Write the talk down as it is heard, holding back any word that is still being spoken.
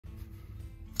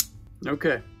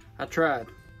Okay, I tried.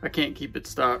 I can't keep it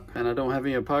stock, and I don't have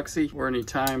any epoxy or any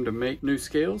time to make new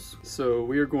scales. So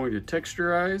we are going to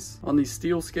texturize on these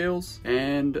steel scales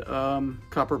and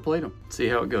copper plate them. See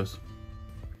how it goes.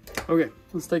 Okay,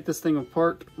 let's take this thing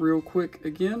apart real quick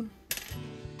again.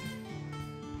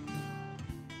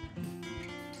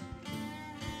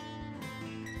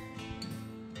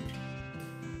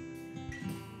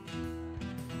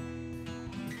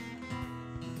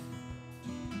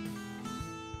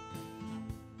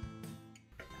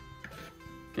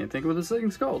 Can't think of what this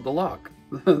thing's called. The lock.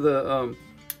 The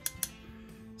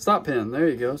stop pin. There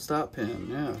you go. Stop pin.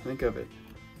 Yeah, think of it.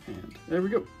 And there we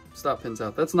go. Stop pin's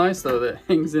out. That's nice though, that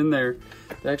hangs in there.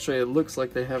 Actually, it looks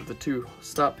like they have the two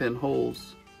stop pin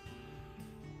holes.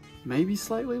 Maybe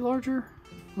slightly larger.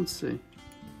 Let's see.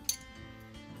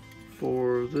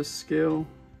 For this scale,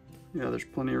 yeah, there's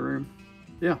plenty of room.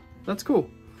 Yeah, that's cool.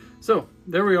 So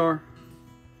there we are.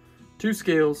 Two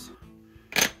scales,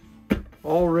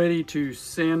 all ready to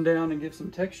sand down and give some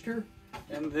texture.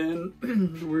 And then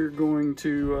we're going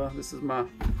to, this is my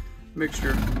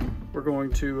mixture, we're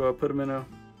going to put them in a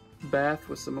bath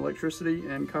with some electricity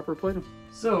and copper plate them.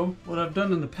 So what I've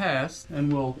done in the past,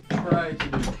 and we'll try to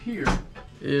do here,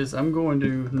 is I'm going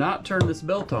to not turn this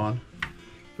belt on,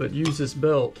 but use this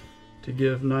belt to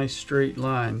give nice straight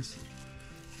lines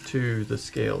to the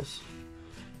scales.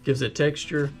 Gives it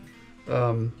texture,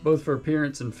 both for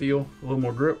appearance and feel, a little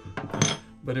more grip.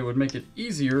 But it would make it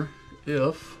easier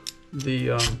if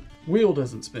the wheel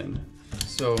doesn't spin.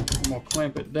 So I'm gonna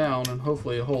clamp it down and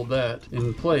hopefully hold that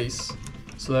in place,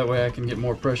 so that way I can get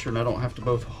more pressure and I don't have to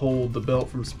both hold the belt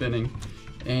from spinning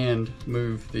and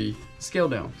move the scale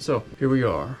down. So here we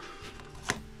are,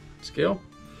 scale,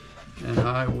 and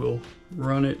I will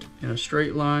run it in a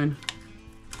straight line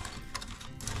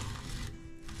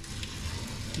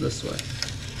this way.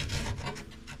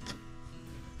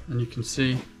 And you can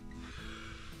see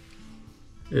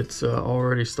it's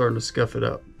already starting to scuff it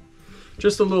up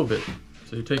just a little bit.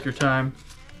 So you take your time.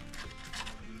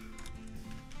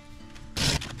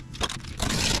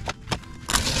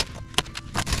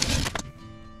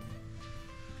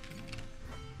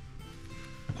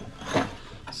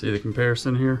 See the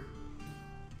comparison here?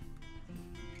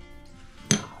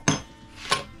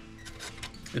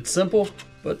 It's simple,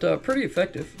 but pretty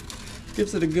effective.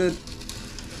 Gives it a good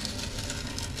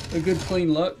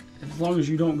clean look. As long as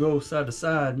you don't go side to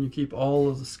side and you keep all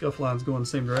of the scuff lines going the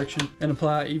same direction, and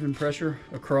apply even pressure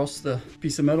across the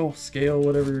piece of metal, scale,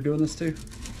 whatever you're doing this to.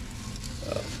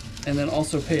 And then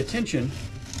also pay attention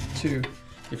to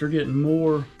if you're getting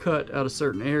more cut out of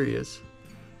certain areas.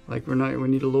 Like we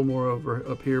need a little more over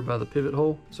up here by the pivot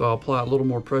hole. So I'll apply a little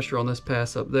more pressure on this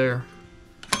pass up there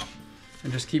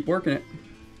and just keep working it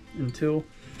until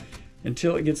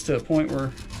it gets to a point where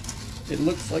it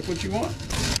looks like what you want.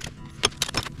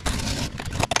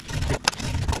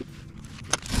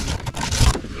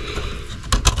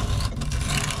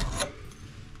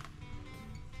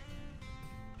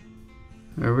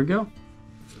 There we go.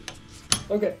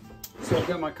 Okay, so I've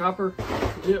got my copper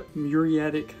dip,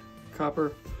 muriatic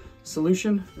copper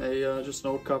solution, just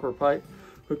an old copper pipe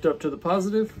hooked up to the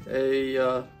positive,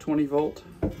 a 20 volt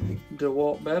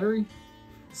DeWalt battery.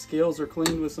 Scales are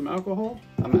cleaned with some alcohol.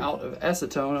 I'm out of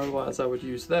acetone, otherwise I would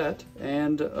use that.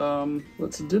 And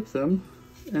let's dip them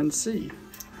and see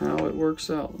how it works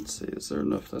out. Let's see, is there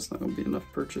enough? That's not going to be enough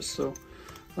purchase, so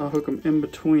I'll hook them in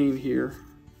between here,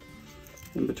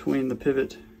 in between the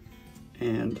pivot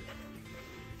and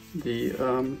the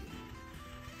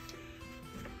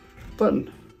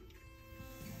button.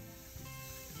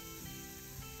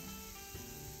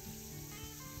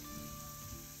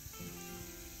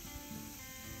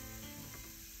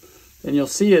 And you'll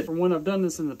see it, when I've done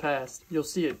this in the past, you'll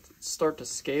see it start to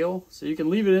scale. So you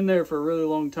can leave it in there for a really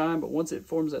long time, but once it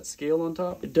forms that scale on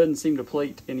top, it doesn't seem to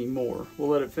plate anymore. We'll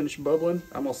let it finish bubbling.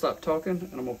 I'm gonna stop talking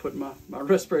and I'm gonna put my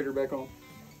respirator back on.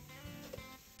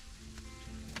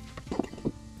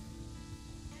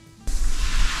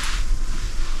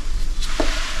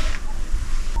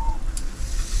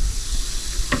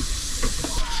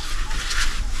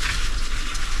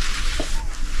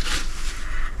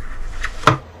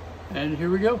 And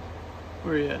here we go.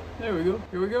 Where are you at? There we go.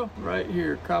 Here we go. Right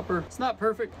here, copper. It's not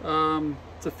perfect.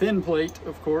 It's a thin plate,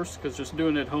 of course, because just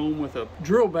doing it at home with a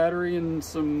drill battery and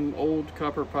some old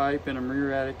copper pipe and a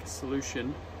muriatic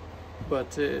solution.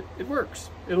 But it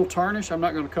works. It'll tarnish. I'm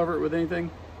not going to cover it with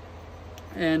anything.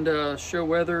 And show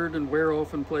weathered and wear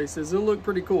off in places. It'll look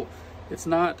pretty cool. It's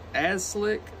not as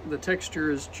slick. The texture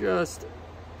is just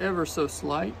ever so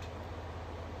slight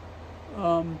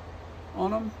on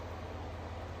them.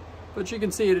 but you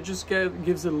can see it just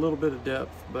gives it a little bit of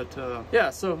depth. But yeah,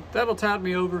 so that'll tide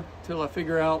me over till I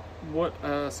figure out what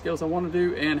scales I want to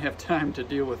do and have time to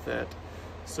deal with that.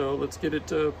 So let's get it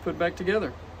put back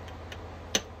together.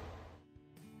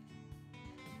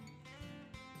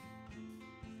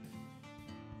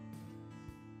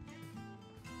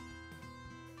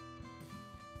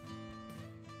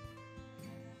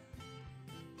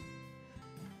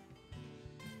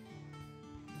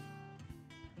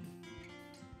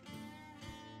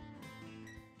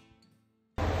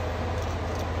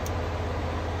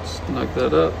 Knock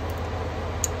that up.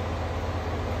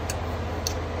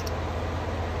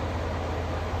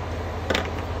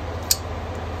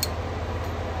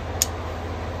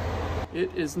 It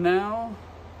is now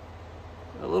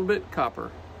a little bit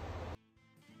copper.